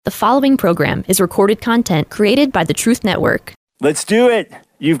The following program is recorded content created by the Truth Network. Let's do it.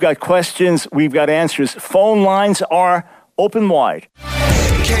 You've got questions. We've got answers. Phone lines are open wide.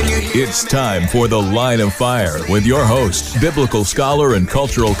 It's time for The Line of Fire with your host, biblical scholar and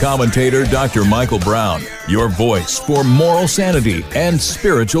cultural commentator, Dr. Michael Brown. Your voice for moral sanity and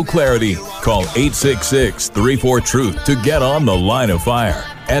spiritual clarity. Call 866-34-TRUTH to get on The Line of Fire.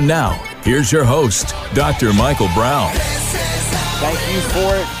 And now, here's your host, Dr. Michael Brown. Thank you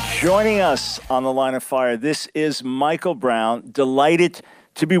for joining us on The Line of Fire. This is Michael Brown. Delighted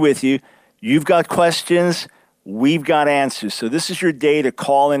to be with you. You've got questions. We've got answers. So this is your day to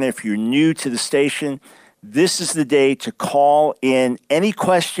call in if you're new to the station. This is the day to call in any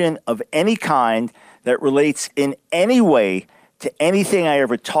question of any kind that relates in any way to anything I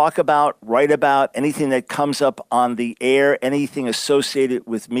ever talk about, write about, anything that comes up on the air, anything associated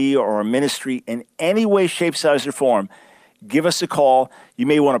with me or our ministry in any way, shape, size, or form. Give us a call. You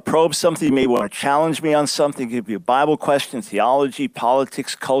may want to probe something. You may want to challenge me on something. Give me a Bible question, theology,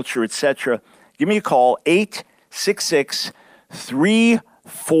 politics, culture, etc. Give me a call,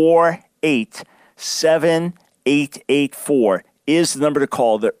 866-348-7884 is the number to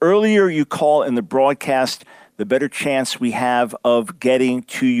call. The earlier you call in the broadcast, the better chance we have of getting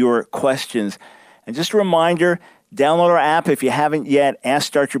to your questions. And just a reminder, download our app if you haven't yet.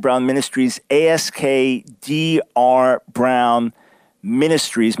 Ask Dr. Brown Ministries, ASKDR Brown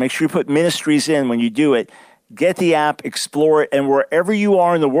Ministries. Make sure you put ministries in when you do it. Get the app, explore it, and wherever you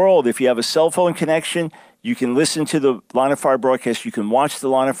are in the world, if you have a cell phone connection, you can listen to the Line of Fire broadcast. You can watch the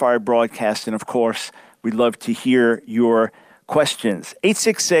Line of Fire broadcast. And, of course, we'd love to hear your questions.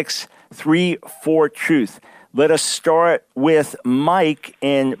 866-34-TRUTH. Let us start with Mike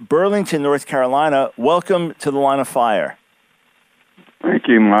in Burlington, North Carolina. Welcome to the Line of Fire. Thank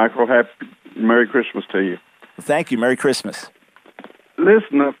you, Michael. Merry Christmas to you. Thank you. Merry Christmas.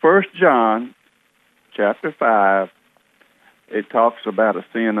 Listen, 1 John chapter 5, it talks about a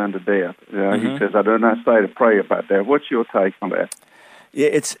sin unto death. He says, I do not say to pray about that. What's your take on that? Yeah,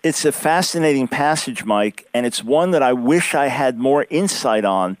 it's a fascinating passage, Mike, and it's one that I wish I had more insight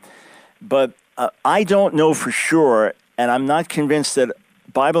on, but I don't know for sure, and I'm not convinced that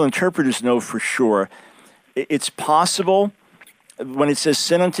Bible interpreters know for sure. It's possible, when it says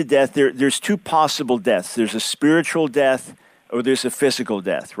sin unto death, there's two possible deaths. There's a spiritual death or there's a physical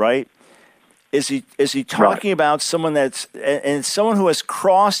death, right? Is he talking about someone and someone who has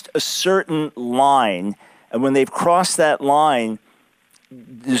crossed a certain line, and when they've crossed that line,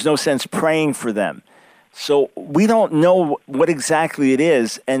 there's no sense praying for them. So we don't know what exactly it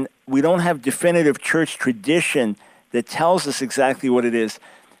is, and we don't have definitive church tradition that tells us exactly what it is.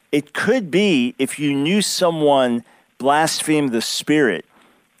 It could be if you knew someone blasphemed the Spirit,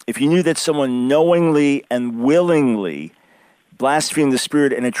 if you knew that someone knowingly and willingly blasphemed the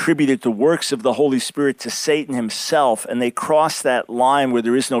Spirit and attributed the works of the Holy Spirit to Satan himself, and they cross that line where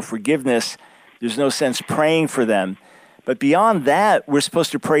there is no forgiveness, there's no sense praying for them. But beyond that, we're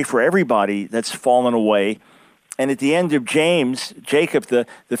supposed to pray for everybody that's fallen away. And at the end of Jacob, the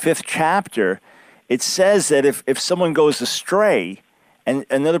 5th chapter, it says that if someone goes astray and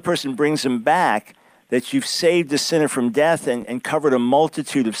another person brings him back, that you've saved the sinner from death and covered a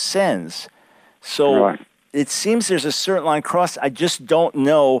multitude of sins. So It seems there's a certain line crossed. I just don't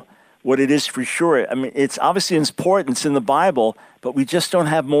know what it is for sure. I mean, it's obviously important. It's in the Bible, but we just don't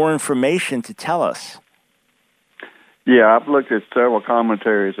have more information to tell us. Yeah, I've looked at several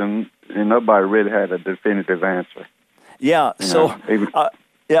commentaries, and nobody really had a definitive answer. Yeah,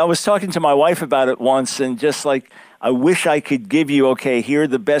 I was talking to my wife about it once, and just like, I wish I could give you, okay, here are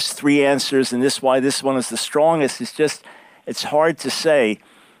the best 3 answers, and why this one is the strongest. It's hard to say.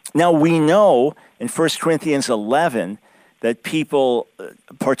 Now, we know in 1 Corinthians 11 that people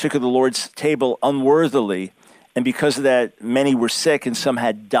partook of the Lord's table unworthily, and because of that, many were sick and some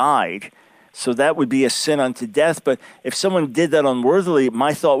had died. So that would be a sin unto death. But if someone did that unworthily,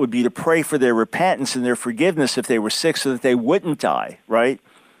 my thought would be to pray for their repentance and their forgiveness if they were sick so that they wouldn't die, right?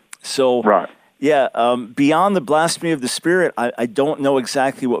 So, beyond the blasphemy of the Spirit, I don't know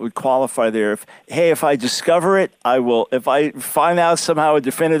exactly what would qualify there. If I discover it, I will. If I find out somehow a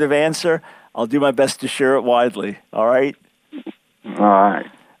definitive answer, I'll do my best to share it widely, all right? All right.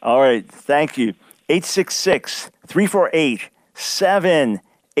 All right, thank you.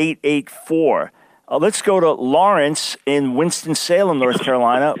 866-348-7884. Let's go to Lawrence in Winston-Salem, North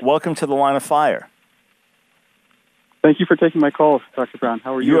Carolina. Welcome to the Line of Fire. Thank you for taking my call, Dr. Brown.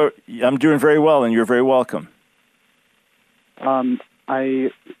 How are you? I'm doing very well, and you're very welcome.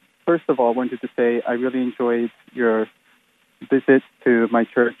 I, first of all, wanted to say I really enjoyed your visit to my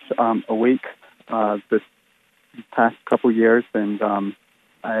church Awake this past couple years, and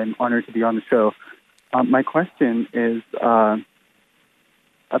I'm honored to be on the show. My question is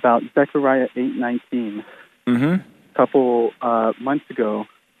about Zechariah 8:19. Mm-hmm. A couple months ago,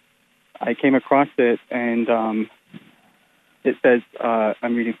 I came across it, and it says,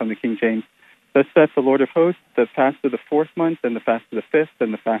 I'm reading from the King James, "Thus saith the Lord of hosts, the fast of the 4th month, and the fast of the 5th,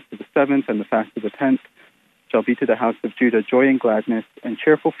 and the fast of the 7th, and the fast of the 10th shall be to the house of Judah joy and gladness and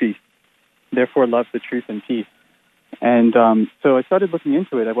cheerful feast. Therefore love the truth and peace." And so I started looking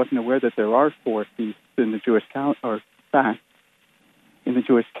into it. I wasn't aware that there are 4 feasts in the Jewish or fasts in the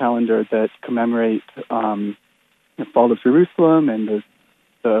Jewish calendar that commemorate the fall of Jerusalem and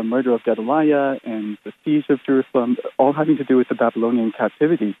the murder of Gedaliah and the siege of Jerusalem, all having to do with the Babylonian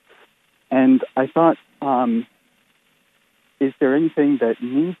captivity. And I thought, is there anything that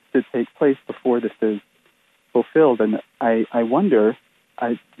needs to take place before this is fulfilled? And I wonder,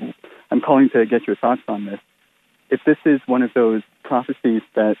 I'm calling to get your thoughts on this, if this is one of those prophecies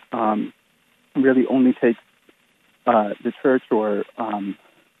that really only takes the church or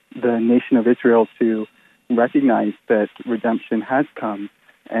the nation of Israel to recognize that redemption has come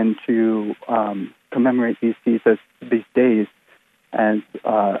and to commemorate these days as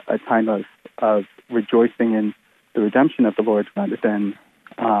a time of rejoicing in the redemption of the Lord rather than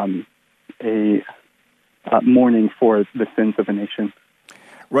a mourning for the sins of a nation.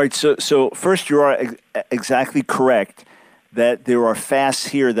 Right. So first, you are exactly correct that there are fasts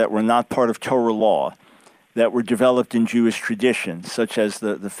here that were not part of Torah law, that were developed in Jewish tradition, such as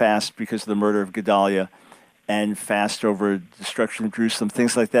the fast because of the murder of Gedaliah and fast over destruction of Jerusalem,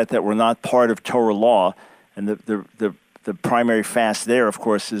 things like that were not part of Torah law. And the primary fast there, of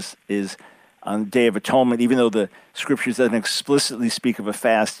course, is on the Day of Atonement. Even though the Scriptures doesn't explicitly speak of a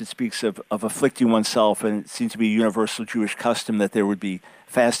fast, it speaks of afflicting oneself, and it seems to be a universal Jewish custom that there would be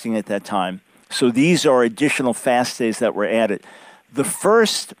fasting at that time. So these are additional fast days that were added. The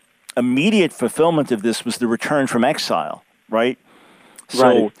first immediate fulfillment of this was the return from exile, right?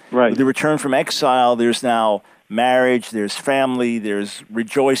 So right. The return from exile, there's now marriage, there's family, there's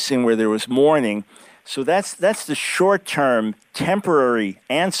rejoicing where there was mourning. So that's the short-term, temporary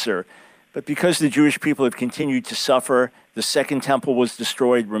answer. But because the Jewish people have continued to suffer, the Second Temple was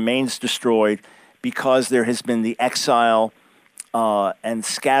destroyed, remains destroyed, because there has been the exile and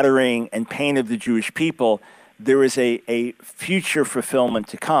scattering and pain of the Jewish people, there is a future fulfillment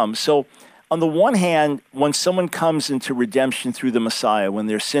to come. So on the one hand, when someone comes into redemption through the Messiah, when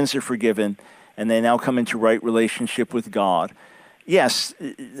their sins are forgiven and they now come into right relationship with God, yes,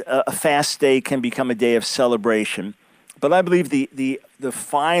 a fast day can become a day of celebration. But I believe the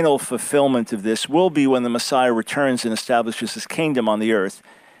final fulfillment of this will be when the Messiah returns and establishes his kingdom on the earth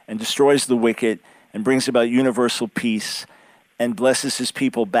and destroys the wicked and brings about universal peace and blesses his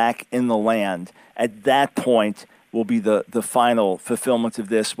people back in the land. At that point will be the final fulfillment of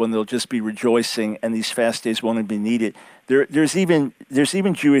this, when they'll just be rejoicing and these fast days won't be needed. There's even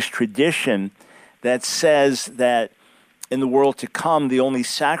Jewish tradition that says that in the world to come, the only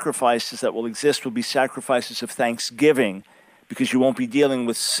sacrifices that will exist will be sacrifices of thanksgiving, because you won't be dealing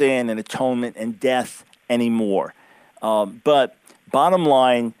with sin and atonement and death anymore. But bottom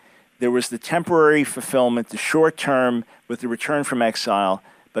line, there was the temporary fulfillment, the short term with the return from exile,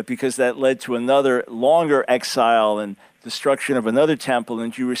 but because that led to another longer exile and destruction of another temple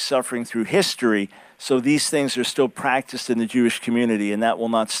and Jewish suffering through history, so these things are still practiced in the Jewish community, and that will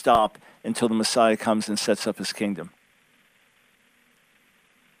not stop until the Messiah comes and sets up his kingdom.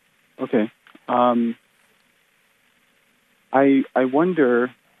 Okay. I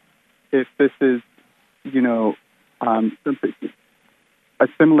wonder if this is, a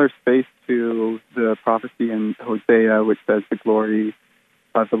similar space to the prophecy in Hosea, which says the glory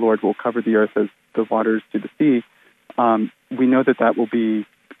of the Lord will cover the earth as the waters to the sea. We know that will be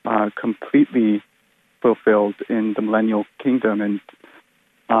completely fulfilled in the millennial kingdom,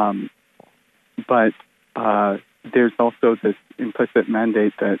 but there's also this implicit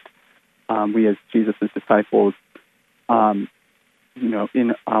mandate that we as Jesus' disciples,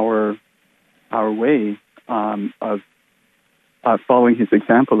 in our way of following his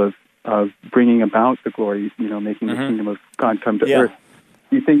example of bringing about the glory, making the kingdom of God come to earth.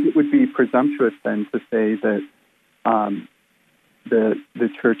 Do you think it would be presumptuous then to say that the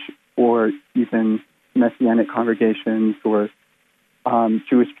church or even Messianic congregations or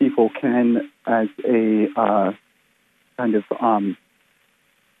Jewish people can, as a kind of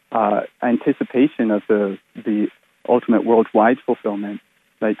anticipation of the ultimate worldwide fulfillment,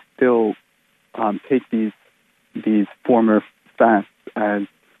 still take these former fasts as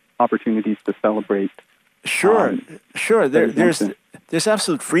opportunities to celebrate? Sure. There's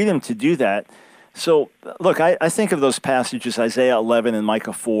absolute freedom to do that. So, look, I think of those passages, Isaiah 11 and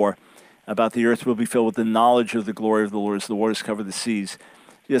Micah 4, about the earth will be filled with the knowledge of the glory of the Lord as the waters cover the seas.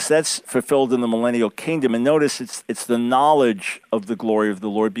 Yes, that's fulfilled in the millennial kingdom. And notice it's the knowledge of the glory of the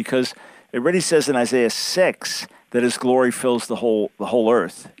Lord, because it already says in Isaiah 6 that his glory fills the whole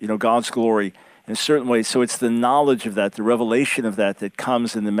earth, God's glory in a certain way. So it's the knowledge of that, the revelation of that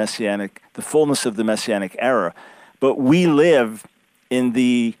comes in the fullness of the Messianic era. But we live in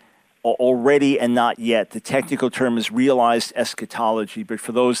the already and not yet. The technical term is realized eschatology, but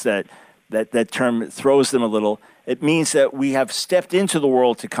for those that term throws them a little, it means that we have stepped into the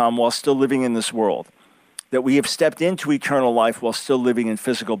world to come while still living in this world, that we have stepped into eternal life while still living in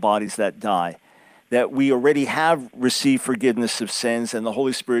physical bodies that die, that we already have received forgiveness of sins and the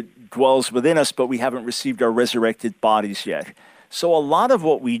Holy Spirit dwells within us, but we haven't received our resurrected bodies yet. So a lot of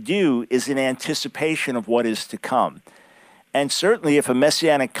what we do is in anticipation of what is to come. And certainly if a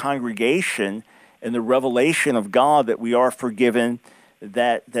Messianic congregation in the revelation of God that we are forgiven,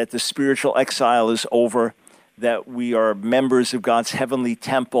 that the spiritual exile is over, that we are members of God's heavenly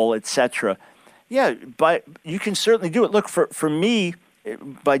temple, etc. Yeah, but you can certainly do it. Look, for me,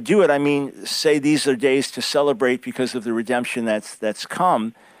 by do it, I mean say these are days to celebrate because of the redemption that's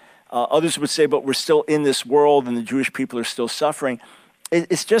come. Others would say, but we're still in this world and the Jewish people are still suffering.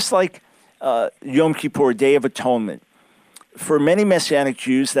 It's just like Yom Kippur, Day of Atonement. For many Messianic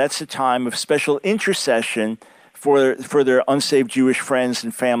Jews, that's a time of special intercession for their unsaved Jewish friends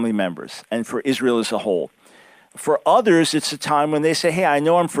and family members, and for Israel as a whole. For others, it's a time when they say, hey, I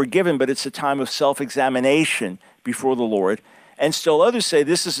know I'm forgiven, but it's a time of self-examination before the Lord. And still others say,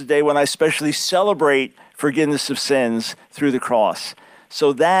 this is a day when I especially celebrate forgiveness of sins through the cross.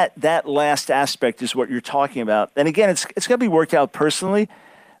 So that last aspect is what you're talking about. And again, it's got to be worked out personally,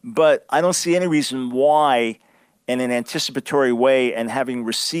 but I don't see any reason why in an anticipatory way and having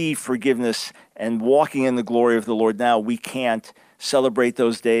received forgiveness and walking in the glory of the Lord now, we can't celebrate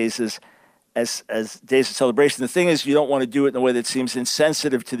those days as days of celebration. The thing is, you don't want to do it in a way that seems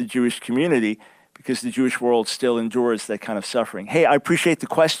insensitive to the Jewish community, because the Jewish world still endures that kind of suffering. Hey, I appreciate the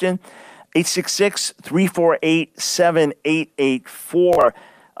question. 866-348-7884.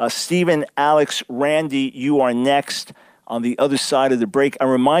 Stephen, Alex, Randy, you are next on the other side of the break. I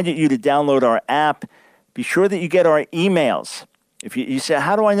reminded you to download our app. Be sure that you get our emails. If you say,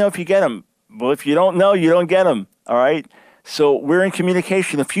 how do I know if you get them? Well, if you don't know, you don't get them, all right? So we're in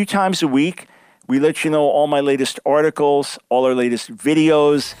communication a few times a week. We let you know all my latest articles, all our latest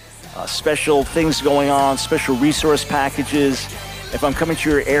videos, special things going on, special resource packages. If I'm coming to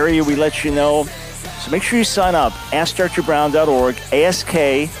your area, we let you know. So make sure you sign up, AskDrBrown.org,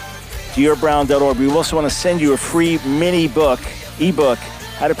 AskDrBrown.org. We also want to send you a free mini book, ebook,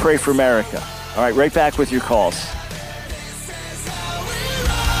 How to Pray for America. All right, right back with your calls.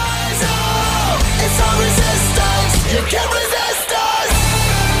 You can't resist us.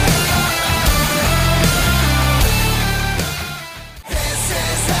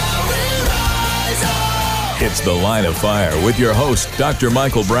 It's The Line of Fire with your host, Dr.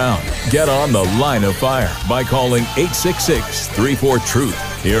 Michael Brown. Get on The Line of Fire by calling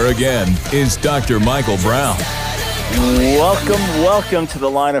 866-34-TRUTH. Here again is Dr. Michael Brown. Welcome to The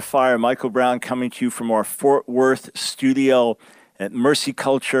Line of Fire. Michael Brown coming to you from our Fort Worth studio at Mercy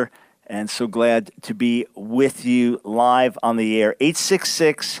Culture. And so glad to be with you live on the air.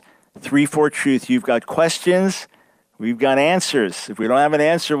 866-34-TRUTH. You've got questions. We've got answers. If we don't have an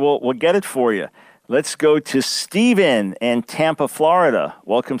answer, we'll get it for you. Let's go to Stephen in Tampa, Florida.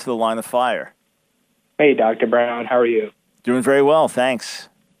 Welcome to The Line of Fire. Hey, Dr. Brown. How are you? Doing very well, thanks.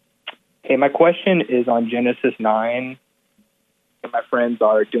 Hey, my question is on Genesis 9. My friends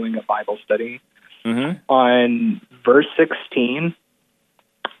are doing a Bible study. Mm-hmm. On verse 16,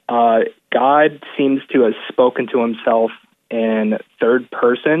 God seems to have spoken to himself in third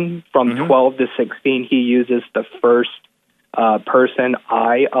person. From 12 to 16, he uses the first person,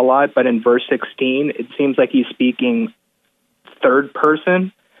 I, a lot. But in verse 16, it seems like he's speaking third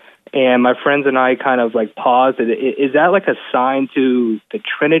person. And my friends and I kind of like paused. Is that like a sign to the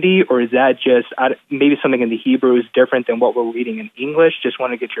Trinity, or is that just maybe something in the Hebrew is different than what we're reading in English? Just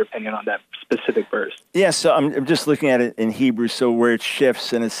want to get your opinion on that specific verse. Yeah, so I'm just looking at it in Hebrew, so where it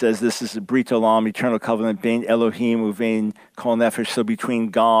shifts and it says this is a Brit Olam, eternal covenant, bein Elohim, uvein kol nefesh, so between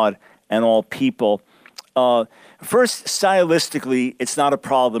God and all people. First, stylistically, it's not a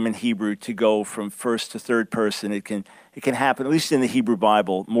problem in Hebrew to go from first to third person. It can happen, at least in the Hebrew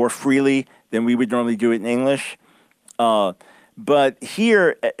Bible, more freely than we would normally do it in English. But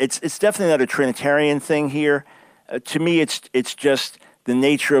here, it's definitely not a Trinitarian thing here. To me, it's just the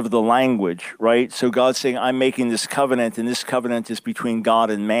nature of the language, right? So God's saying, I'm making this covenant, and this covenant is between God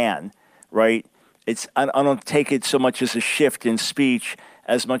and man, right? I don't take it so much as a shift in speech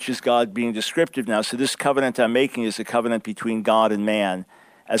as much as God being descriptive now. So this covenant I'm making is a covenant between God and man,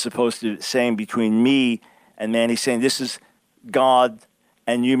 as opposed to saying between me and man. He's saying this is God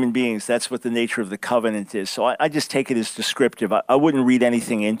and human beings. That's what the nature of the covenant is. So I just take it as descriptive. I wouldn't read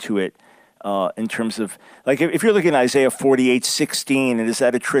anything into it in terms of, like, if you're looking at Isaiah 48:16, and is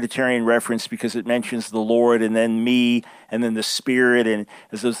that a Trinitarian reference because it mentions the Lord and then me and then the Spirit, and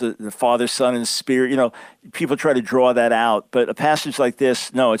as those the Father, Son, and Spirit, people try to draw that out. But a passage like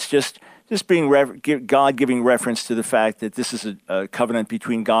this, no, it's just being God giving reference to the fact that this is a covenant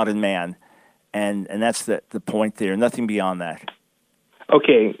between God and man, and that's the point there. Nothing beyond that.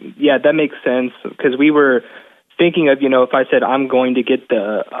 Okay, yeah, that makes sense, because we were thinking of, if I said I'm going to get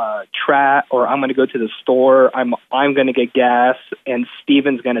the trash, or I'm going to go to the store, I'm going to get gas, and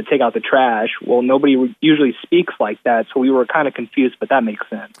Steven's going to take out the trash. Well, nobody usually speaks like that, so we were kind of confused, but that makes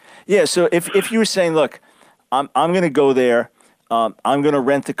sense. Yeah, so if you were saying, look, I'm going to go there, I'm going to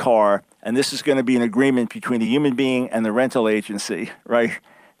rent the car, and this is going to be an agreement between the human being and the rental agency, right?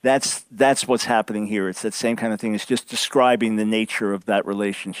 That's what's happening here. It's that same kind of thing. It's just describing the nature of that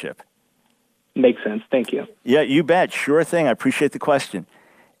relationship. Makes sense. Thank you. Yeah, you bet. Sure thing. I appreciate the question.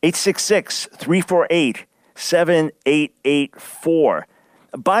 866-348-7884.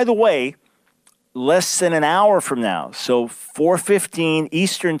 By the way, less than an hour from now, so 4:15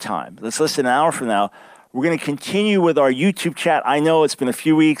 Eastern Time, that's less than an hour from now, we're going to continue with our YouTube chat. I know it's been a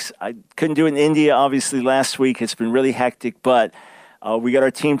few weeks. I couldn't do it in India, obviously, last week. It's been really hectic, but we got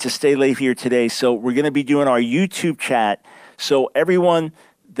our team to stay late here today. So we're going to be doing our YouTube chat. So everyone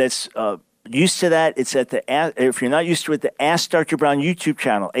that's used to that, it's at if you're not used to it, the Ask Dr. Brown YouTube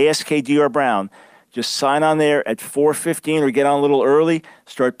channel, AskDR Brown. Just sign on there at 4:15 or get on a little early.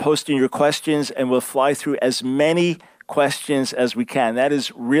 Start posting your questions, and we'll fly through as many questions as we can. That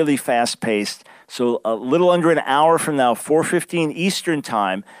is really fast-paced. So a little under an hour from now, 4:15 Eastern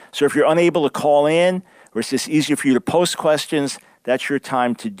Time. So if you're unable to call in, or it's just easier for you to post questions, that's your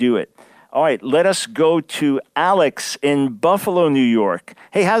time to do it. All right, let us go to Alex in Buffalo, New York.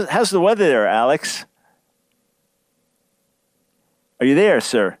 Hey, how's the weather there, Alex? Are you there,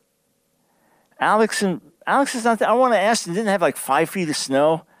 sir? Alex is not there. I want to ask, they didn't have like 5 feet of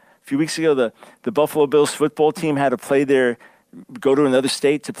snow? A few weeks ago, the Buffalo Bills football team had to go to another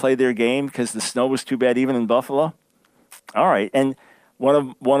state to play their game because the snow was too bad even in Buffalo. All right, and one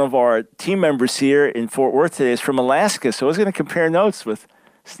of our team members here in Fort Worth today is from Alaska, so I was going to compare notes with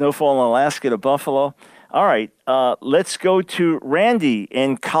snowfall in Alaska to Buffalo. All right, let's go to Randy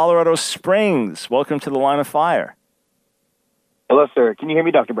in Colorado Springs. Welcome to the Line of Fire. Hello, sir. Can you hear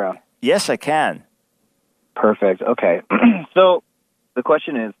me, Dr. Brown? Yes, I can. Perfect. Okay. So the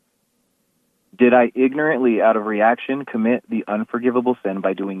question is, did I ignorantly, out of reaction, commit the unforgivable sin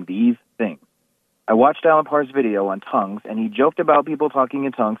by doing these things? I watched Alan Parr's video on tongues, and he joked about people talking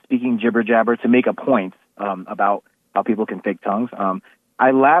in tongues, speaking jibber-jabber to make a point about how people can fake tongues.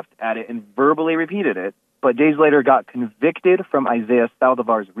 I laughed at it and verbally repeated it, but days later got convicted from Isaiah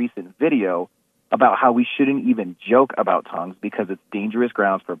Saldivar's recent video about how we shouldn't even joke about tongues because it's dangerous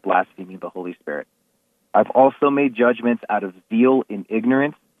grounds for blaspheming the Holy Spirit. I've also made judgments out of zeal in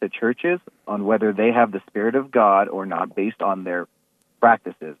ignorance to churches on whether they have the Spirit of God or not based on their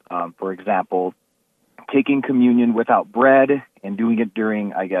practices. For example, taking communion without bread and doing it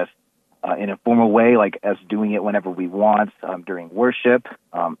during, I guess, in a formal way, like us doing it whenever we want during worship.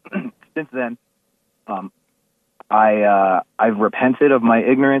 Since then, I've repented of my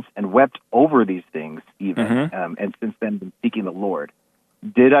ignorance and wept over these things even, and since then been seeking the Lord.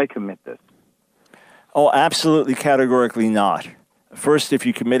 Did I commit this? Oh, absolutely, categorically not. First, if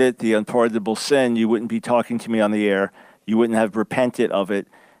you committed the unpardonable sin, you wouldn't be talking to me on the air. You wouldn't have repented of it.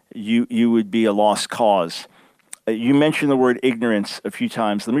 You would be a lost cause. You mentioned the word ignorance a few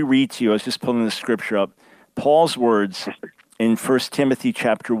times. Let me read to you. I was just pulling the scripture up. Paul's words in 1 Timothy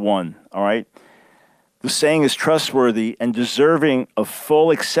chapter 1, all right? The saying is trustworthy and deserving of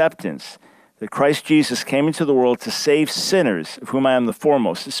full acceptance that Christ Jesus came into the world to save sinners, of whom I am the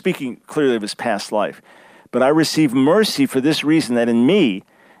foremost. He's speaking clearly of his past life. But I received mercy for this reason, that in me,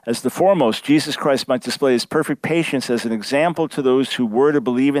 as the foremost, Jesus Christ might display his perfect patience as an example to those who were to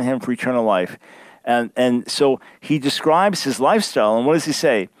believe in him for eternal life. And so he describes his lifestyle, and what does he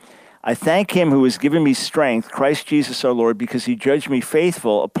say? I thank him who has given me strength, Christ Jesus our Lord, because he judged me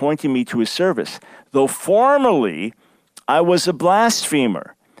faithful, appointing me to his service. Though formerly I was a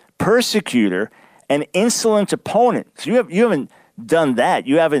blasphemer, persecutor, and insolent opponent. So you haven't done that.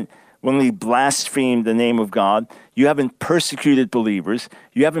 You haven't, when we blasphemed the name of God, you haven't persecuted believers.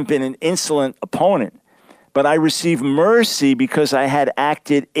 You haven't been an insolent opponent. But I received mercy because I had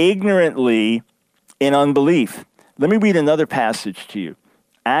acted ignorantly in unbelief. Let me read another passage to you.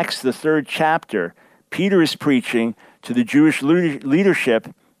 Acts, the 3rd chapter, Peter is preaching to the Jewish leadership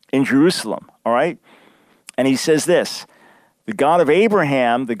in Jerusalem, all right? And he says this, the God of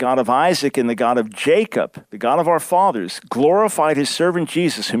Abraham, the God of Isaac, and the God of Jacob, the God of our fathers, glorified his servant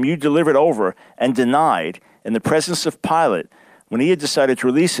Jesus, whom you delivered over and denied in the presence of Pilate when he had decided to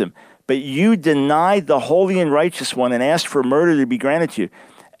release him. But you denied the holy and righteous one and asked for murder to be granted to you.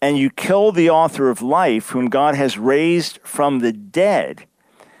 And you killed the author of life, whom God has raised from the dead.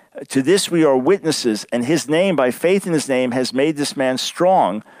 To this we are witnesses, and his name, by faith in his name, has made this man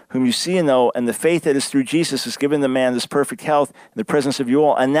strong, whom you see and know, and the faith that is through Jesus has given the man this perfect health in the presence of you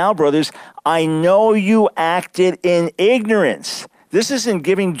all. And now, brothers, I know you acted in ignorance. This isn't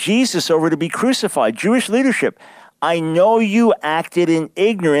giving Jesus over to be crucified. Jewish leadership, I know you acted in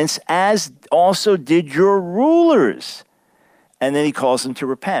ignorance, as also did your rulers. And then he calls them to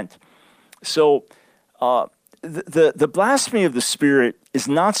repent. So the blasphemy of the Spirit is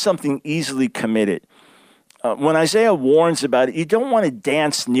not something easily committed. When Isaiah warns about it, you don't want to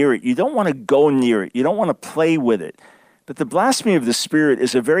dance near it. You don't want to go near it. You don't want to play with it. But the blasphemy of the Spirit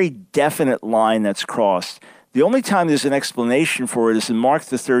is a very definite line that's crossed. The only time there's an explanation for it is in Mark,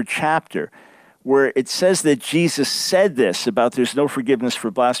 the 3rd chapter, where it says that Jesus said this about there's no forgiveness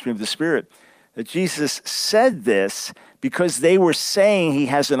for blasphemy of the Spirit. That Jesus said this because they were saying he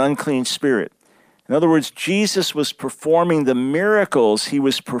has an unclean spirit. In other words, Jesus was performing the miracles he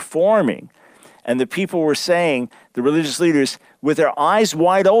was performing. And the people were saying, the religious leaders, with their eyes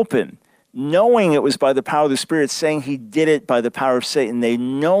wide open, knowing it was by the power of the Spirit, saying he did it by the power of Satan. They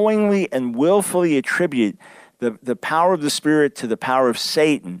knowingly and willfully attribute the power of the Spirit to the power of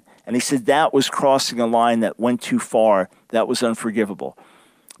Satan. And he said that was crossing a line that went too far. That was unforgivable.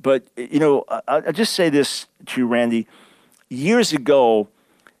 But, you know, I'll just say this to you, Randy. Years ago,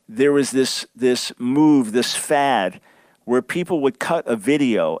 there was this move, this fad, where people would cut a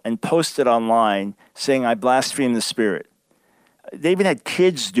video and post it online saying, I blaspheme the Spirit. They even had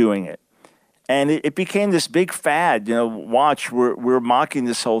kids doing it. And it became this big fad, you know, watch, we're mocking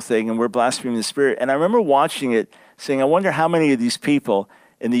this whole thing and we're blaspheming the Spirit. And I remember watching it saying, I wonder how many of these people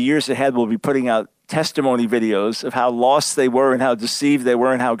in the years ahead will be putting out testimony videos of how lost they were and how deceived they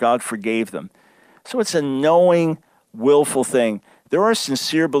were and how God forgave them. So it's a knowing, willful thing. There are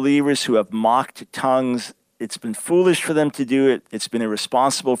sincere believers who have mocked tongues. It's been foolish for them to do it. It's been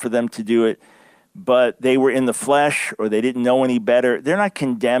irresponsible for them to do it. But they were in the flesh or they didn't know any better. They're not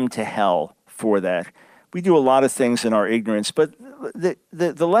condemned to hell for that. We do a lot of things in our ignorance. But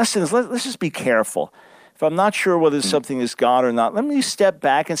the lesson is let's just be careful. If I'm not sure whether something is God or not, let me step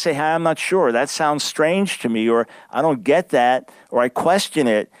back and say, hey, I'm not sure. That sounds strange to me, or I don't get that, or I question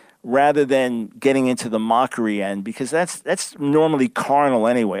it, rather than getting into the mockery end, because that's normally carnal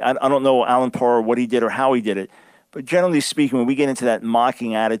anyway. I don't know Alan Parr, what he did or how he did it, but generally speaking, when we get into that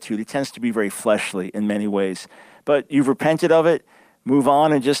mocking attitude, it tends to be very fleshly in many ways. But you've repented of it, move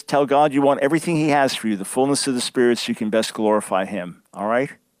on and just tell God you want everything he has for you, the fullness of the Spirit, so you can best glorify him. All right?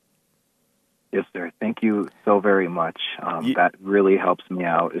 Yes, sir. Thank you so very much. That really helps me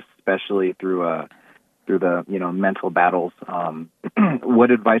out, especially through the mental battles.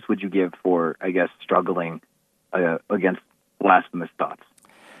 What advice would you give for, I guess, struggling against blasphemous thoughts?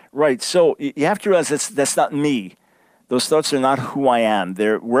 Right. So you have to realize that's not me. Those thoughts are not who I am.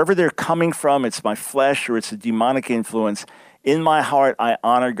 Wherever they're coming from, it's my flesh or it's a demonic influence. In my heart, I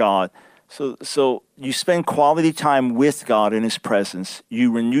honor God. So you spend quality time with God in his presence.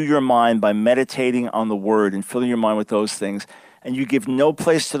 You renew your mind by meditating on the word and filling your mind with those things. And you give no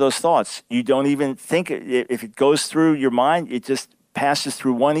place to those thoughts. You don't even think if it goes through your mind, it just passes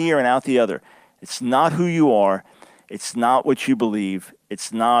through one ear and out the other. It's not who you are. It's not what you believe.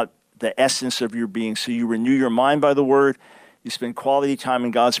 It's not the essence of your being. So you renew your mind by the word. You spend quality time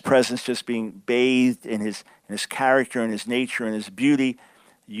in God's presence, just being bathed in his character and his nature and his beauty.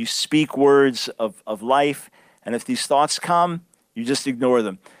 You speak words of life. And if these thoughts come, you just ignore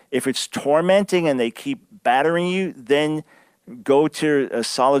them. If it's tormenting and they keep battering you, then go to a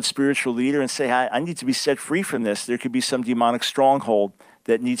solid spiritual leader and say, I need to be set free from this. There could be some demonic stronghold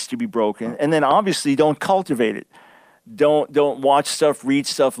that needs to be broken. And then obviously don't cultivate it. Don't watch stuff, read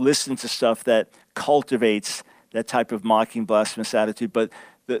stuff, listen to stuff that cultivates that type of mocking, blasphemous attitude. But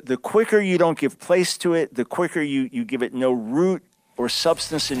the quicker you don't give place to it, the quicker you give it no root or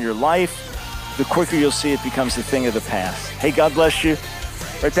substance in your life, the quicker you'll see it becomes a thing of the past. Hey, God bless you.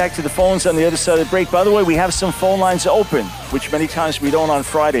 Right back to the phones on the other side of the break. By the way, we have some phone lines open, which many times we don't on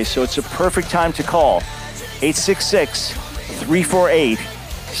Friday, so it's a perfect time to call.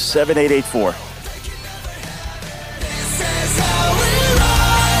 866-348-7884. This is how we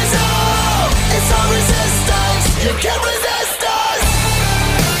rise, oh, it's how we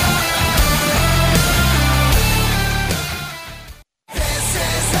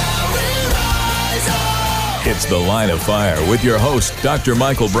The Line of Fire with your host, Dr.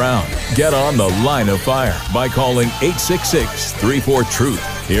 Michael Brown. Get on The Line of Fire by calling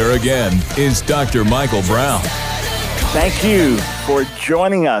 866-34-TRUTH. Here again is Dr. Michael Brown. Thank you for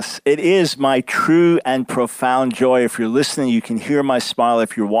joining us. It is my true and profound joy. If you're listening, you can hear my smile.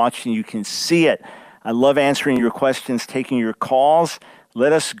 If you're watching, you can see it. I love answering your questions, taking your calls.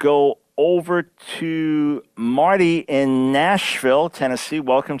 Let us go over to Marty in Nashville, Tennessee.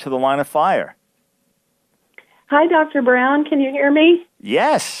 Welcome to The Line of Fire. Hi, Dr. Brown. Can you hear me?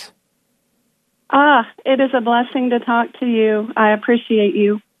 Yes. It is a blessing to talk to you. I appreciate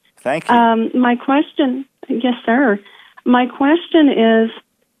you. Thank you. My question, yes, sir. My question is,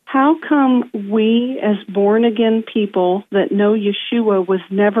 how come we as born-again people that know Yeshua was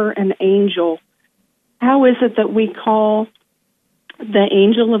never an angel, how is it that we call the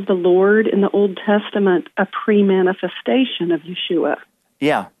angel of the Lord in the Old Testament a pre-manifestation of Yeshua?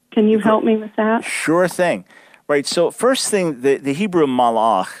 Yeah. Can you help me with that? Sure thing. Right, so first thing, the Hebrew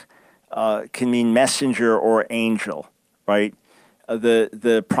malach can mean messenger or angel, right?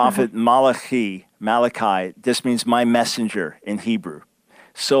 The prophet Malachi, this means my messenger in Hebrew.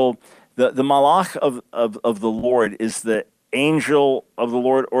 So the malach of the Lord is the angel of the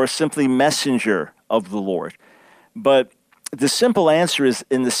Lord or simply messenger of the Lord. But the simple answer is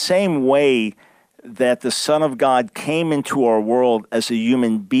in the same way that the Son of God came into our world as a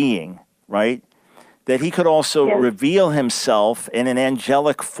human being, right? That he could also reveal himself in an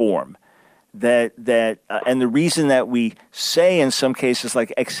angelic form. And the reason that we say in some cases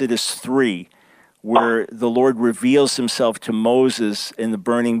like Exodus 3, where the Lord reveals himself to Moses in the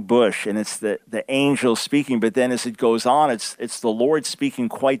burning bush, and it's the angel speaking, but then as it goes on, it's the Lord speaking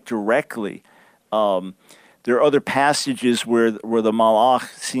quite directly. There are other passages where the malach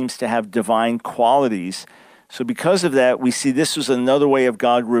seems to have divine qualities. So because of that, we see this was another way of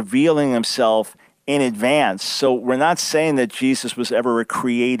God revealing himself in advance. So we're not saying that Jesus was ever a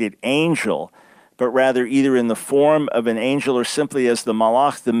created angel, but rather either in the form of an angel or simply as the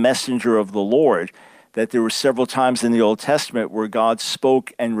malach, the messenger of the Lord, that there were several times in the Old Testament where God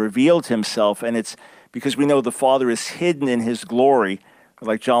spoke and revealed himself. And it's because we know the Father is hidden in his glory,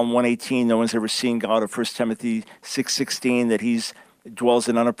 like John 1:18, no one's ever seen God, or 1 Timothy 6:16, that he dwells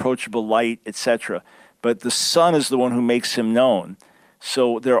in unapproachable light, etc. But the Son is the one who makes him known.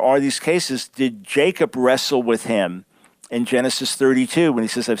 So there are these cases. Did Jacob wrestle with him in Genesis 32 when he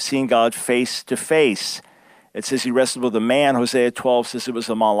says, I've seen God face to face? It says he wrestled with a man. Hosea 12 says it was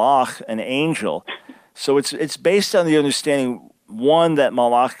a malach, an angel. So it's based on the understanding, one, that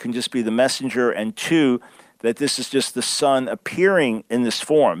malach can just be the messenger, and two, that this is just the Son appearing in this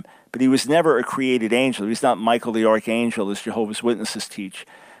form. But he was never a created angel. He's not Michael the Archangel, as Jehovah's Witnesses teach.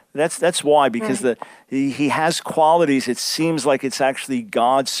 That's why, because he has qualities. It seems like it's actually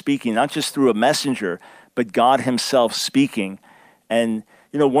God speaking, not just through a messenger, but God himself speaking. And,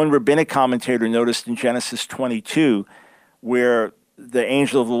 one rabbinic commentator noticed in Genesis 22, where the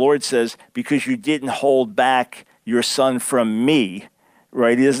angel of the Lord says, because you didn't hold back your son from me,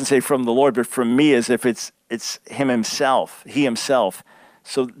 right? He doesn't say from the Lord, but from me, as if it's he himself.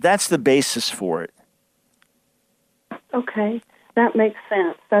 So that's the basis for it. Okay. That makes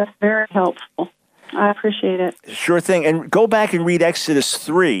sense. That's very helpful. I appreciate it. Sure thing. And go back and read Exodus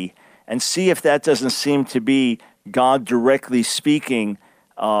 3 and see if that doesn't seem to be God directly speaking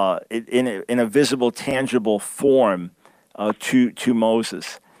in a visible, tangible form to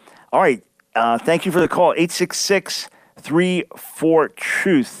Moses. All right. Thank you for the call.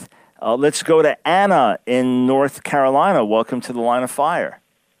 866-34-TRUTH. Let's go to Anna in North Carolina. Welcome to the Line of Fire.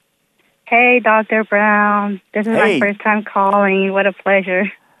 Hey, Dr. Brown. This is my first time calling. What a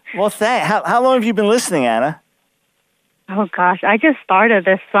pleasure. Well, how long have you been listening, Anna? Oh, gosh. I just started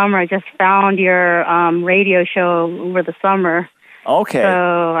this summer. I just found your radio show over the summer. Okay.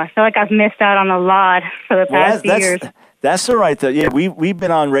 So I feel like I've missed out on a lot for the past few years. That's all right, though. Yeah, we've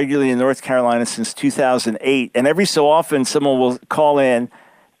been on regularly in North Carolina since 2008, and every so often someone will call in,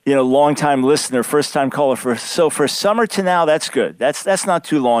 long-time listener, first-time caller. So for summer to now, that's good. That's not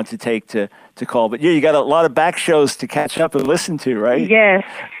too long to take to call. But yeah, you got a lot of back shows to catch up and listen to, right? Yes,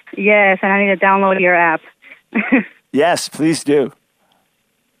 and I need to download your app. Yes, please do.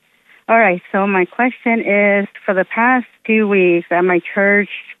 All right, so my question is, for the past 2 weeks at my church,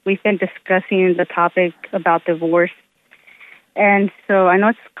 we've been discussing the topic about divorce. And so I know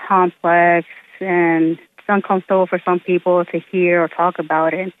it's complex and it's uncomfortable for some people to hear or talk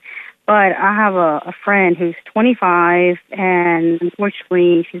about it. But I have a friend who's 25, and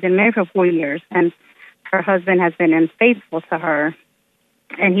unfortunately she's been married for 4 years, and her husband has been unfaithful to her,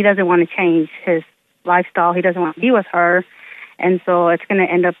 and he doesn't want to change his lifestyle. He doesn't want to be with her. And so it's going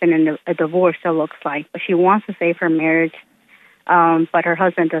to end up in a divorce, it looks like. But she wants to save her marriage, but her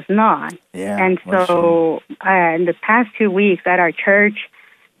husband does not. Yeah, and so in the past 2 weeks at our church,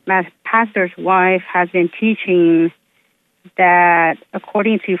 my pastor's wife has been teaching that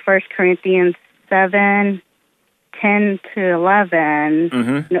according to 1 Corinthians 7, 10 to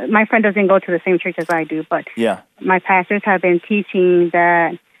 11, my friend doesn't go to the same church as I do, but my pastors have been teaching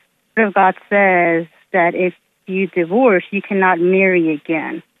that the Word of God says that if you divorce, you cannot marry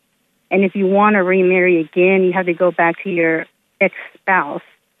again. And if you want to remarry again, you have to go back to your ex-spouse.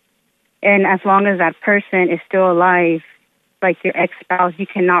 And as long as that person is still alive, like your ex-spouse, you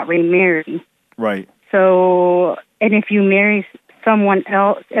cannot remarry. Right. So, and if you marry someone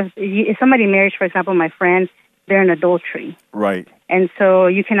else, if somebody marries, for example, my friend, they're in adultery. Right. And so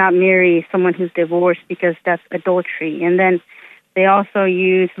you cannot marry someone who's divorced because that's adultery. And then they also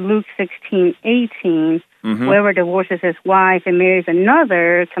use Luke 16:18. Whoever divorces his wife and marries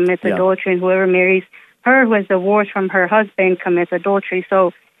another commits adultery, and whoever marries her who is divorced from her husband commits adultery.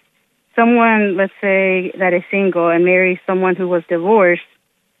 So someone, let's say, that is single and marries someone who was divorced,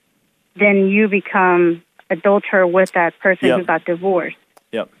 then you become adulterer with that person who got divorced.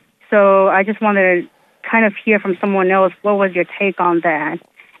 Yep. So I just wanted to kind of hear from someone else, what was your take on that?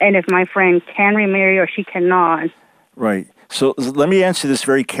 And if my friend can remarry or she cannot. Right. So let me answer this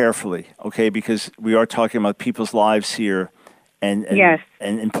very carefully, okay, because we are talking about people's lives here and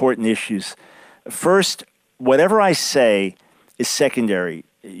important issues. First, whatever I say is secondary.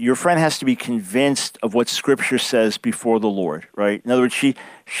 Your friend has to be convinced of what Scripture says before the Lord, right? In other words,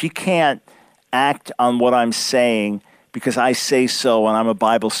 she can't act on what I'm saying because I say so and I'm a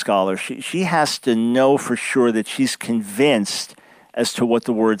Bible scholar. She has to know for sure that she's convinced as to what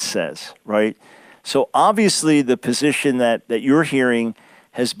the Word says, right? So obviously the position that you're hearing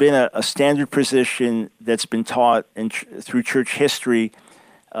has been a standard position that's been taught through church history,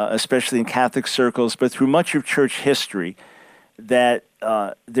 especially in Catholic circles, but through much of church history, that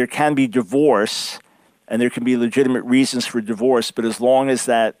there can be divorce and there can be legitimate reasons for divorce, but as long as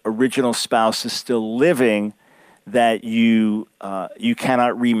that original spouse is still living, that you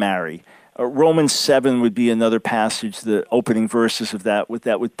cannot remarry. Romans 7 would be another passage, the opening verses of that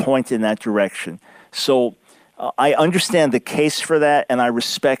would point in that direction. So I understand the case for that, and I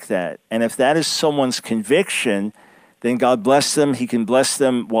respect that. And if that is someone's conviction, then God bless them. He can bless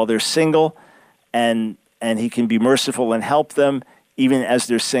them while they're single, and he can be merciful and help them even as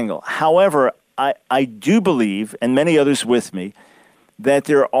they're single. However, I do believe, and many others with me, that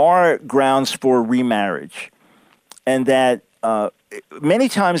there are grounds for remarriage, and that many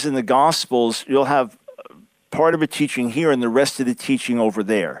times in the Gospels, you'll have part of a teaching here and the rest of the teaching over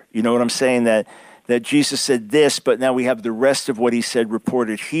there. You know what I'm saying? That Jesus said this, but now we have the rest of what he said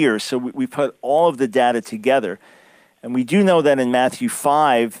reported here. So we put all of the data together. And we do know that in Matthew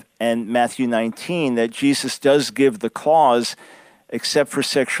 5 and Matthew 19 that Jesus does give the clause except for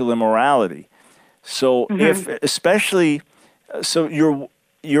sexual immorality. So if especially, so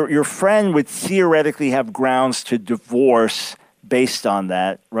your friend would theoretically have grounds to divorce based on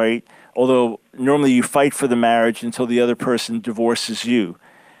that, right? Although normally you fight for the marriage until the other person divorces you.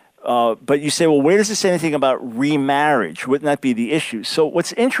 But you say, well, where does it say anything about remarriage? Wouldn't that be the issue? So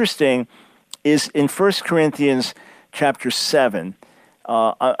what's interesting is in 1 Corinthians chapter 7,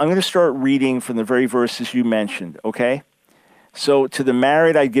 I'm going to start reading from the very verses you mentioned, okay? So to the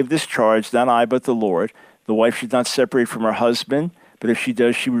married I give this charge, not I but the Lord. The wife should not separate from her husband, but if she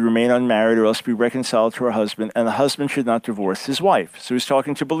does, she would remain unmarried or else be reconciled to her husband, and the husband should not divorce his wife. So he's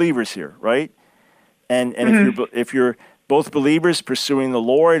talking to believers here, right? And if you're both believers pursuing the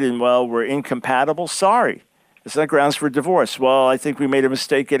Lord and, well, we're incompatible, sorry. It's not grounds for divorce. Well, I think we made a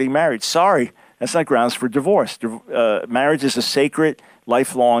mistake getting married. Sorry, that's not grounds for divorce. Marriage is a sacred,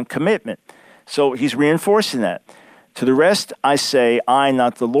 lifelong commitment. So he's reinforcing that. To the rest, I say, I,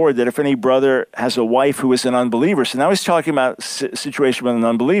 not the Lord, that if any brother has a wife who is an unbeliever, so now he's talking about a situation with an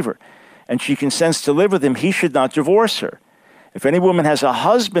unbeliever, and she consents to live with him, he should not divorce her. If any woman has a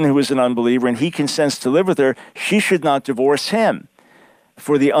husband who is an unbeliever and he consents to live with her, she should not divorce him.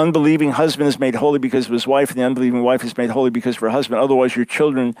 For the unbelieving husband is made holy because of his wife, and the unbelieving wife is made holy because of her husband. Otherwise, your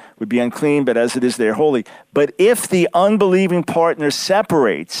children would be unclean, but as it is, they are holy. But if the unbelieving partner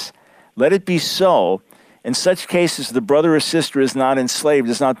separates, let it be so. In such cases, the brother or sister is not enslaved,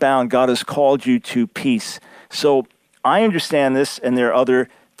 is not bound. God has called you to peace. So I understand this, and there are other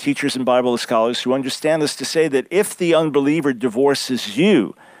teachers and Bible scholars who understand this to say that if the unbeliever divorces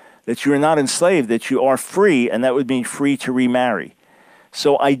you, that you are not enslaved, that you are free, and that would mean free to remarry.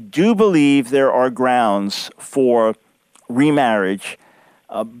 So I do believe there are grounds for remarriage.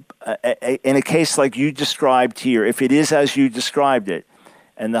 In a case like you described here, if it is as you described it,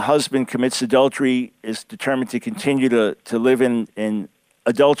 and the husband commits adultery, is determined to continue to live in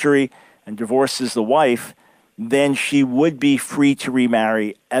adultery and divorces the wife, then she would be free to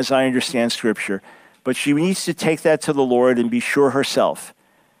remarry, as I understand Scripture. But she needs to take that to the Lord and be sure herself.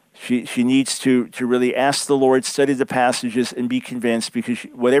 She needs to really ask the Lord, study the passages, and be convinced, because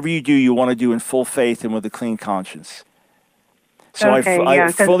whatever you do, you want to do in full faith and with a clean conscience. So I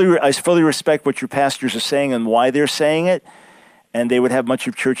fully respect what your pastors are saying and why they're saying it, and they would have much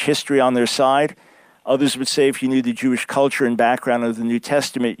of church history on their side. Others would say if you knew the Jewish culture and background of the New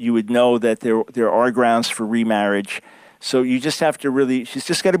Testament, you would know that there are grounds for remarriage. So you just have to she's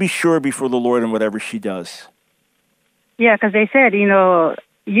just got to be sure before the Lord in whatever she does. Yeah, because they said,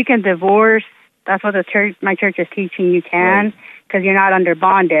 you can divorce. That's what my church is teaching. You can, because you're not under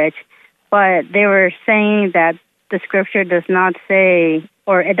bondage. But they were saying that the Scripture does not say,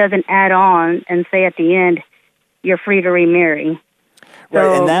 or it doesn't add on and say at the end, you're free to remarry. Right,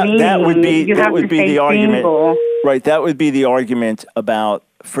 so and that would be the argument. Single. Right, that would be the argument about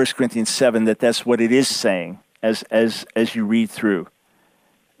 1 Corinthians 7, that's what it is saying as you read through.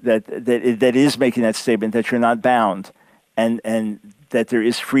 That is making that statement that you're not bound, and that there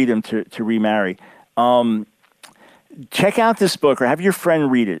is freedom to remarry. Check out this book, or have your friend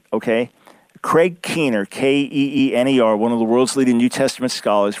read it, okay? Craig Keener, Keener, one of the world's leading New Testament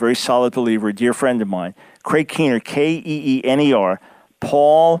scholars, very solid believer, a dear friend of mine. Craig Keener, Keener,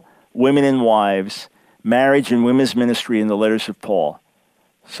 Paul, Women and Wives, Marriage and Women's Ministry in the Letters of Paul.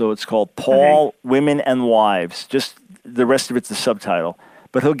 So it's called Paul, Women and Wives. Just the rest of it's the subtitle.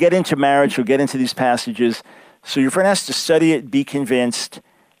 But he'll get into marriage, he'll get into these passages. So your friend has to study it, be convinced.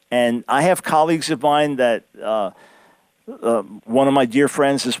 And I have colleagues of mine that one of my dear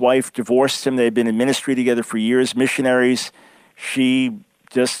friends, his wife divorced him. They had been in ministry together for years, missionaries. She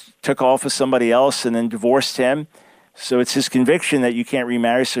just took off with somebody else and then divorced him. So it's his conviction that you can't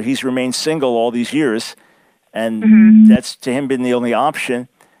remarry. So he's remained single all these years. And that's to him been the only option.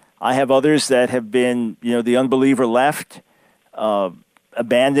 I have others that have been, the unbeliever left,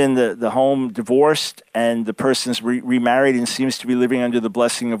 abandoned the home, divorced, and the person's remarried and seems to be living under the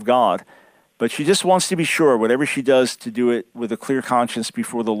blessing of God. But she just wants to be sure, whatever she does, to do it with a clear conscience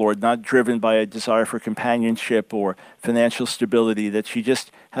before the Lord, not driven by a desire for companionship or financial stability, that she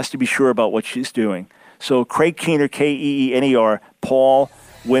just has to be sure about what she's doing. So Craig Keener, Keener, Paul,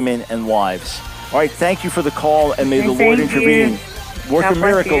 Women and Wives. All right, thank you for the call, and may the Lord intervene. Work a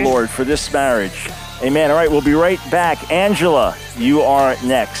miracle, Lord, for this marriage. Amen. All right, we'll be right back. Angela, you are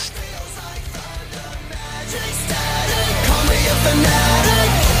next.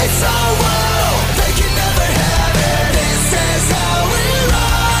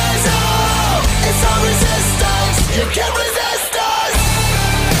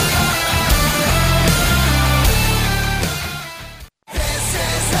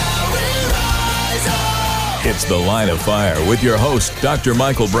 It's The Line of Fire with your host, Dr.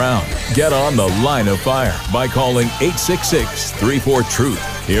 Michael Brown. Get on The Line of Fire by calling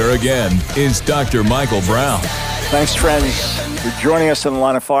 866-34-TRUTH. Here again is Dr. Michael Brown. Thanks, friends, for joining us on The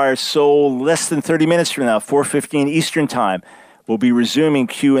Line of Fire. So less than 30 minutes from now, 4:15 Eastern Time, we'll be resuming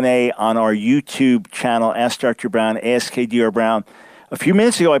Q&A on our YouTube channel, Ask Dr. Brown, AskDR Brown. A few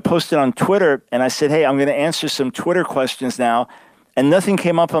minutes ago, I posted on Twitter, and I said, hey, I'm going to answer some Twitter questions now, and nothing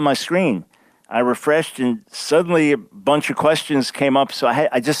came up on my screen. I refreshed, and suddenly a bunch of questions came up, so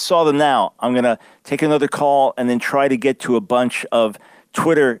I just saw them now. I'm going to take another call and then try to get to a bunch of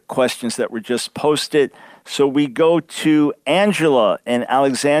Twitter questions that were just posted. So we go to Angela in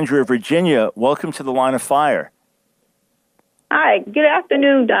Alexandria, Virginia. Welcome to The Line of Fire. Hi. Good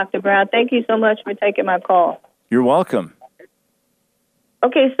afternoon, Dr. Brown. Thank you so much for taking my call. You're welcome.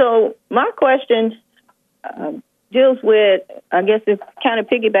 Okay, so my question deals with, I guess it's kind of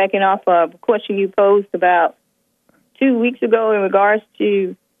piggybacking off of a question you posed about 2 weeks ago in regards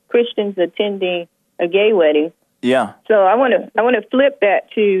to Christians attending a gay wedding. Yeah. So I want to flip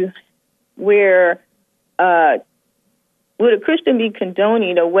that to where would a Christian be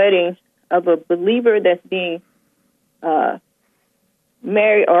condoning a wedding of a believer that's being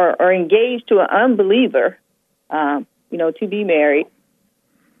married or engaged to an unbeliever, to be married?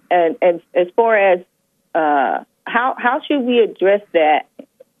 And as far as how should we address that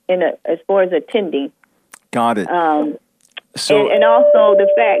as far as attending? Got it. And also the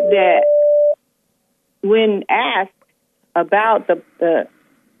fact that when asked about the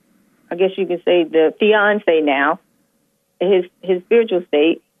I guess you can say the fiance now, his spiritual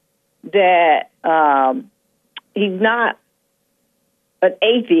state, that he's not an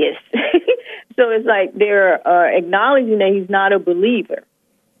atheist. So it's like they're acknowledging that he's not a believer.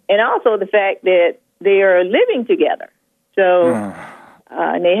 and also the fact that they are living together. So,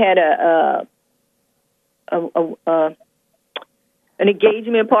 and they had an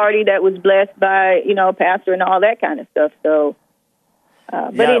engagement party that was blessed by, pastor and all that kind of stuff. So,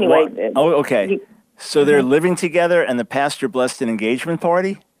 but anyway. Okay. So they're living together and the pastor blessed an engagement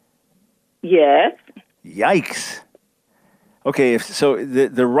party? Yes. Yikes. Okay, so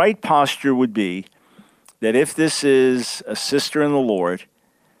the right posture would be that if this is a sister in the Lord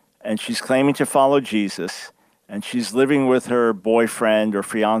and she's claiming to follow Jesus and she's living with her boyfriend or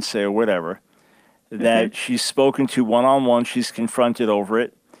fiance or whatever, that she's spoken to one-on-one, she's confronted over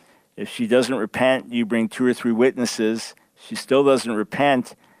it. If she doesn't repent, you bring 2 or 3 witnesses. She still doesn't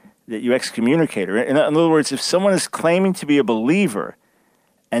repent, that you excommunicate her. In other words, if someone is claiming to be a believer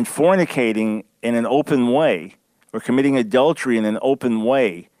and fornicating in an open way, or committing adultery in an open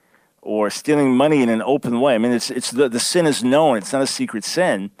way, or stealing money in an open way, I mean, it's the sin is known, it's not a secret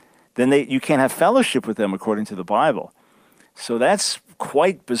sin, then you can't have fellowship with them according to the Bible. So that's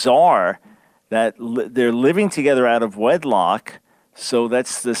quite bizarre that they're living together out of wedlock, so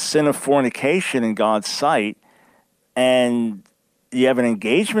that's the sin of fornication in God's sight, and you have an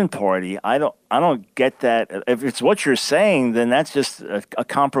engagement party. I don't get that. If it's what you're saying, then that's just a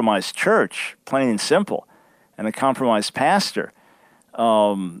compromised church, plain and simple, and a compromised pastor.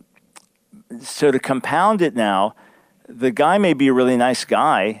 So to compound it now, the guy may be a really nice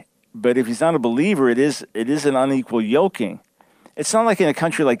guy, but if he's not a believer, it is an unequal yoking. It's not like in a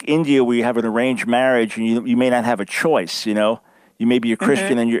country like India where you have an arranged marriage and you may not have a choice. You may be a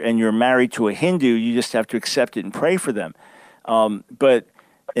Christian and you're married to a Hindu. You just have to accept it and pray for them. But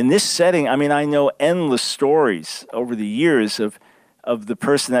in this setting, I mean, I know endless stories over the years of the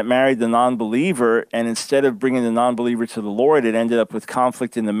person that married the non-believer, and instead of bringing the non-believer to the Lord, it ended up with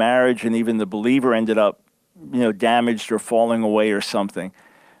conflict in the marriage, and even the believer ended up, damaged or falling away or something.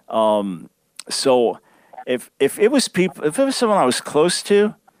 So if it was someone I was close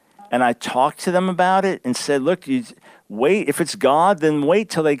to, and I talked to them about it and said, look, wait, if it's God, then wait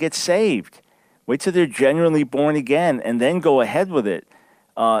till they get saved. Wait till they're genuinely born again, and then go ahead with it.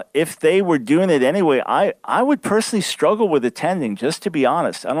 If they were doing it anyway, I would personally struggle with attending, just to be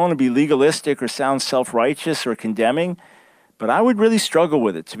honest. I don't want to be legalistic or sound self-righteous or condemning, but I would really struggle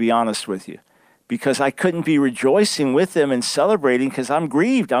with it, to be honest with you, because I couldn't be rejoicing with them and celebrating because I'm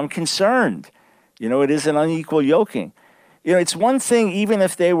grieved, I'm concerned. It is an unequal yoking. It's one thing even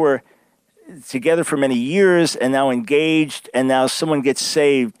if they were together for many years and now engaged and now someone gets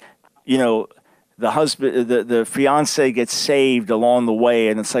saved, the husband, the fiance gets saved along the way,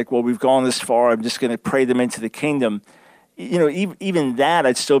 and it's like, well, we've gone this far, I'm just going to pray them into the kingdom. Even that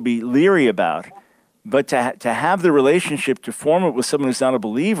I'd still be leery about. But to have the relationship, to form it with someone who's not a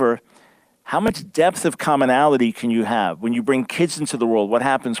believer, how much depth of commonality can you have? When you bring kids into the world, what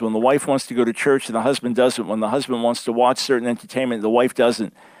happens when the wife wants to go to church and the husband doesn't? When the husband wants to watch certain entertainment, the wife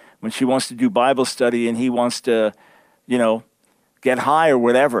doesn't. When she wants to do Bible study and he wants to, get high or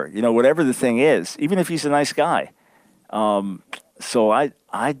whatever, whatever the thing is, even if he's a nice guy. So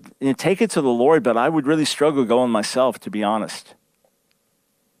I take it to the Lord, but I would really struggle going myself, to be honest.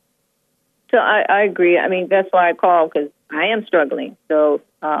 So I agree. I mean, that's why I called, because I am struggling. So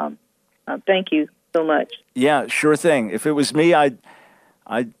thank you so much. Yeah, sure thing. If it was me, I'd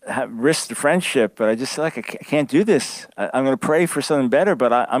risk the friendship, but I just I can't do this. I'm going to pray for something better,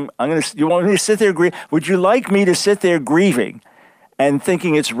 but I'm going to. You want me to sit there grieving? Would you like me to sit there grieving and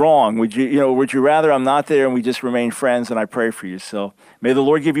thinking it's wrong? Would you? Would you rather I'm not there and we just remain friends and I pray for you? So may the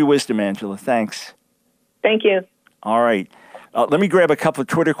Lord give you wisdom, Angela. Thanks. Thank you. All right. Let me grab a couple of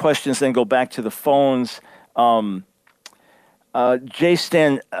Twitter questions, then go back to the phones. Jay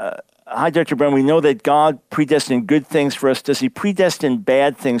Stan. Hi, Dr. Brown. We know that God predestined good things for us. Does he predestine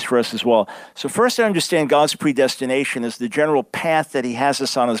bad things for us as well? So first, I understand God's predestination is the general path that he has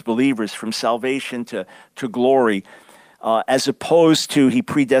us on as believers from salvation to glory, as opposed to he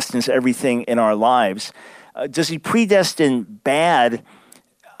predestines everything in our lives. Does he predestine bad?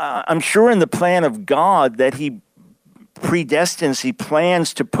 I'm sure in the plan of God that he predestines, he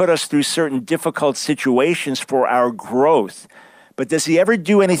plans to put us through certain difficult situations for our growth. But does he ever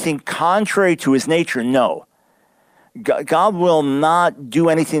do anything contrary to his nature? No. God will not do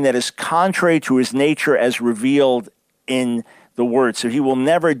anything that is contrary to his nature as revealed in the Word. So he will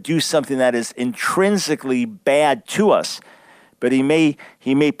never do something that is intrinsically bad to us. But he may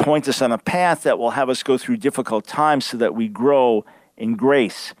point us on a path that will have us go through difficult times so that we grow in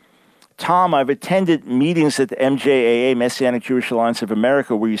grace. Tom, I've attended meetings at the MJAA, Messianic Jewish Alliance of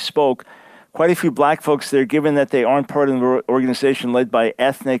America, where you spoke. Quite a few black folks there, given that they aren't part of an organization led by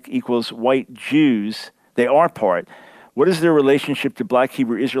ethnic equals white Jews, they are part. What is their relationship to black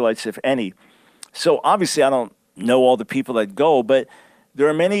Hebrew Israelites, if any? So obviously I don't know all the people that go, but there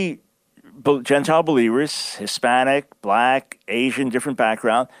are many Gentile believers, Hispanic, black, Asian, different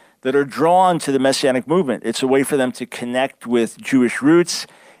background, that are drawn to the Messianic movement. It's a way for them to connect with Jewish roots.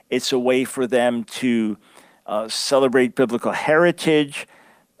 It's a way for them to celebrate biblical heritage.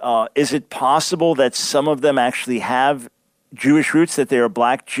 Is it possible that some of them actually have Jewish roots, that they are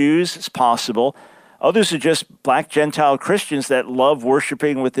black Jews? It's possible. Others are just black Gentile Christians that love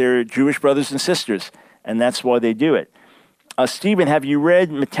worshiping with their Jewish brothers and sisters, and that's why they do it. Stephen, have you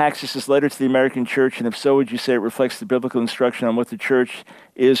read Metaxas' letter to the American church? And if so, would you say it reflects the biblical instruction on what the church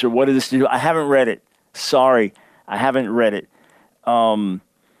is or what it is to do? I haven't read it. Sorry, I haven't read it.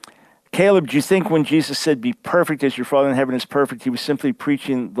 Caleb, do you think when Jesus said, be perfect as your Father in heaven is perfect, he was simply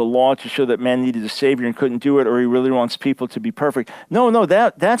preaching the law to show that man needed a Savior and couldn't do it, or he really wants people to be perfect? No,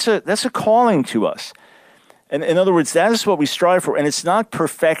 that's a calling to us. And in other words, that is what we strive for. And it's not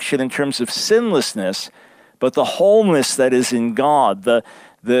perfection in terms of sinlessness, but the wholeness that is in God,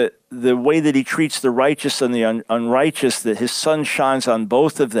 the way that he treats the righteous and the unrighteous, that his sun shines on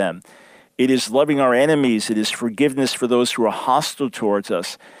both of them. It is loving our enemies. It is forgiveness for those who are hostile towards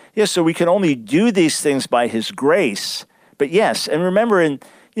us. Yes, so we can only do these things by his grace. But yes, and remember,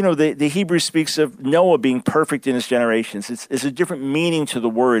 the Hebrew speaks of Noah being perfect in his generations. It's a different meaning to the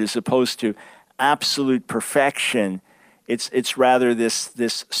word as opposed to absolute perfection. It's rather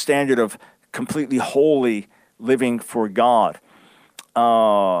this standard of completely holy living for God.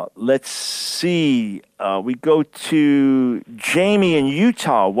 Let's see. We go to Jamie in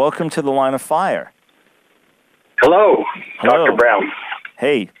Utah. Welcome to the Line of Fire. Hello. Dr. Brown.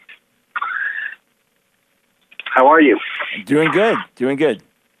 Hey. How are you? Doing good. Good.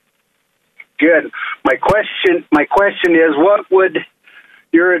 My question is, what would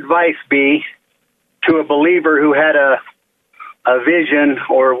your advice be to a believer who had a vision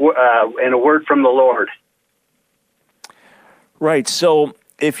or and a word from the Lord? Right. So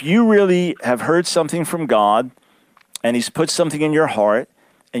if you really have heard something from God and he's put something in your heart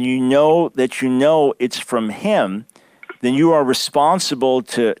and you know it's from him, then you are responsible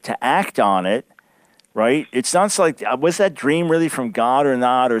to act on it, right? It's not like, was that dream really from God or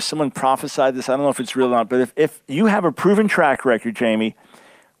not? Or someone prophesied this? I don't know if it's real or not. But if you have a proven track record, Jamie,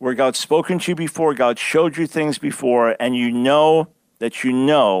 where God's spoken to you before, God showed you things before, and you know that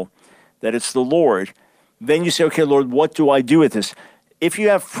it's the Lord, then you say, okay, Lord, what do I do with this? If you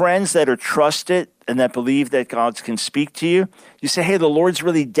have friends that are trusted and that believe that God can speak to you, you say, hey, the Lord's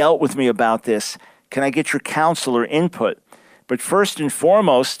really dealt with me about this. Can I get your counsel or input? But first and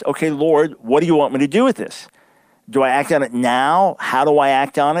foremost, okay, Lord, what do you want me to do with this? Do I act on it now? How do I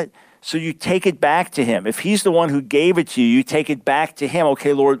act on it? So you take it back to him. If he's the one who gave it to you, you take it back to him.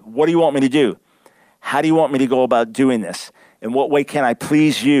 Okay, Lord, what do you want me to do? How do you want me to go about doing this? In what way can I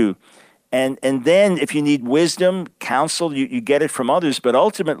please you? And then if you need wisdom, counsel, you get it from others. But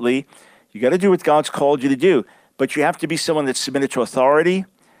ultimately, you got to do what God's called you to do. But you have to be someone that's submitted to authority,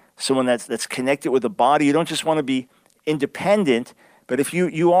 someone that's connected with the body. You don't just want to be independent, but if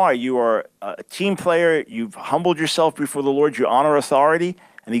you are a team player, you've humbled yourself before the Lord, you honor authority,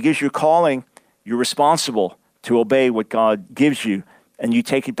 and he gives you a calling, you're responsible to obey what God gives you, and you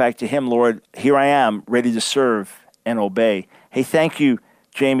take it back to him. Lord, here I am, ready to serve and obey. Hey, thank you,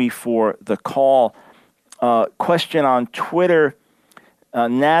 Jamie, for the call. Question on Twitter.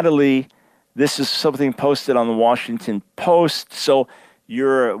 Natalie, this is something posted on the Washington Post. So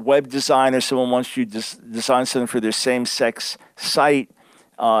you're a web designer, someone wants you to design something for their same-sex site.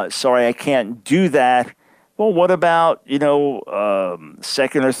 Sorry, I can't do that. Well, what about,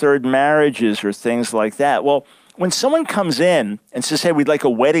 second or third marriages or things like that? Well, when someone comes in and says, hey, we'd like a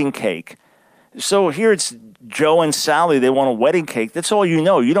wedding cake. So here it's Joe and Sally, they want a wedding cake. That's all you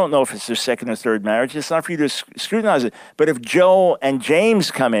know. You don't know if it's their second or third marriage. It's not for you to scrutinize it. But if Joe and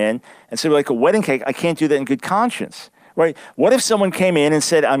James come in and say, like a wedding cake, I can't do that in good conscience. Right? What if someone came in and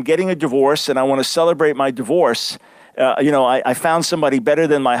said, I'm getting a divorce and I want to celebrate my divorce. I found somebody better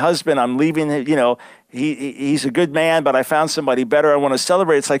than my husband. I'm leaving, he's a good man, but I found somebody better. I want to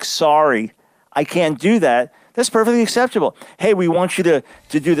celebrate. It's like, sorry, I can't do that. That's perfectly acceptable. Hey, we want you to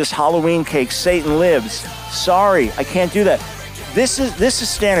do this Halloween cake, Satan Lives. Sorry, I can't do that. This is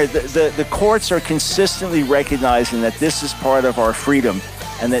standard. The courts are consistently recognizing that this is part of our freedom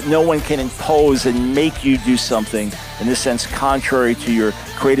and that no one can impose and make you do something, in this sense, contrary to your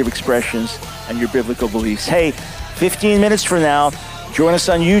creative expressions and your biblical beliefs. Hey, 15 minutes from now, join us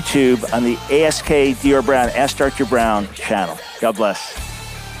on YouTube on the ASK Dr. Brown, Ask Dr. Brown channel. God bless.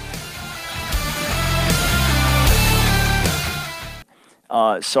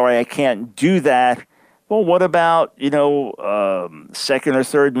 Sorry, I can't do that. Well, what about, second or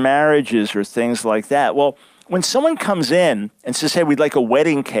third marriages or things like that? Well, when someone comes in and says, hey, we'd like a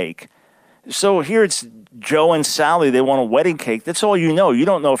wedding cake. So here it's Joe and Sally, they want a wedding cake. That's all you know. You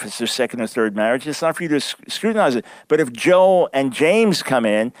don't know if it's their second or third marriage. It's not for you to scrutinize it. But if Joe and James come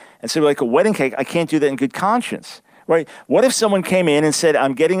in and say, we'd like a wedding cake, I can't do that in good conscience, right? What if someone came in and said,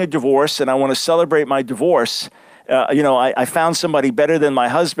 I'm getting a divorce and I want to celebrate my divorce. I found somebody better than my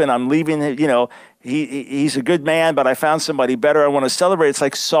husband. I'm leaving, he's a good man, but I found somebody better. I want to celebrate. It's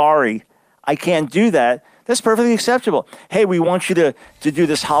like, sorry, I can't do that. That's perfectly acceptable. Hey, we want you to do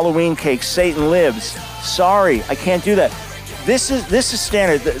this Halloween cake. Satan lives. Sorry, I can't do that. This is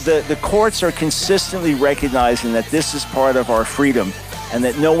standard. The courts are consistently recognizing that this is part of our freedom and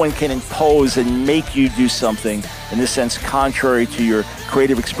that no one can impose and make you do something, in this sense, contrary to your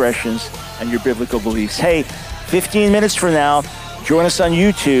creative expressions and your biblical beliefs. Hey, 15 minutes from now, join us on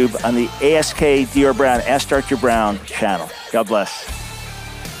YouTube on the ASK Dr. Brown, Ask Dr. Brown channel. God bless.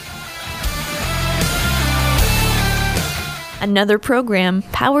 Another program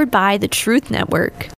powered by the Truth Network.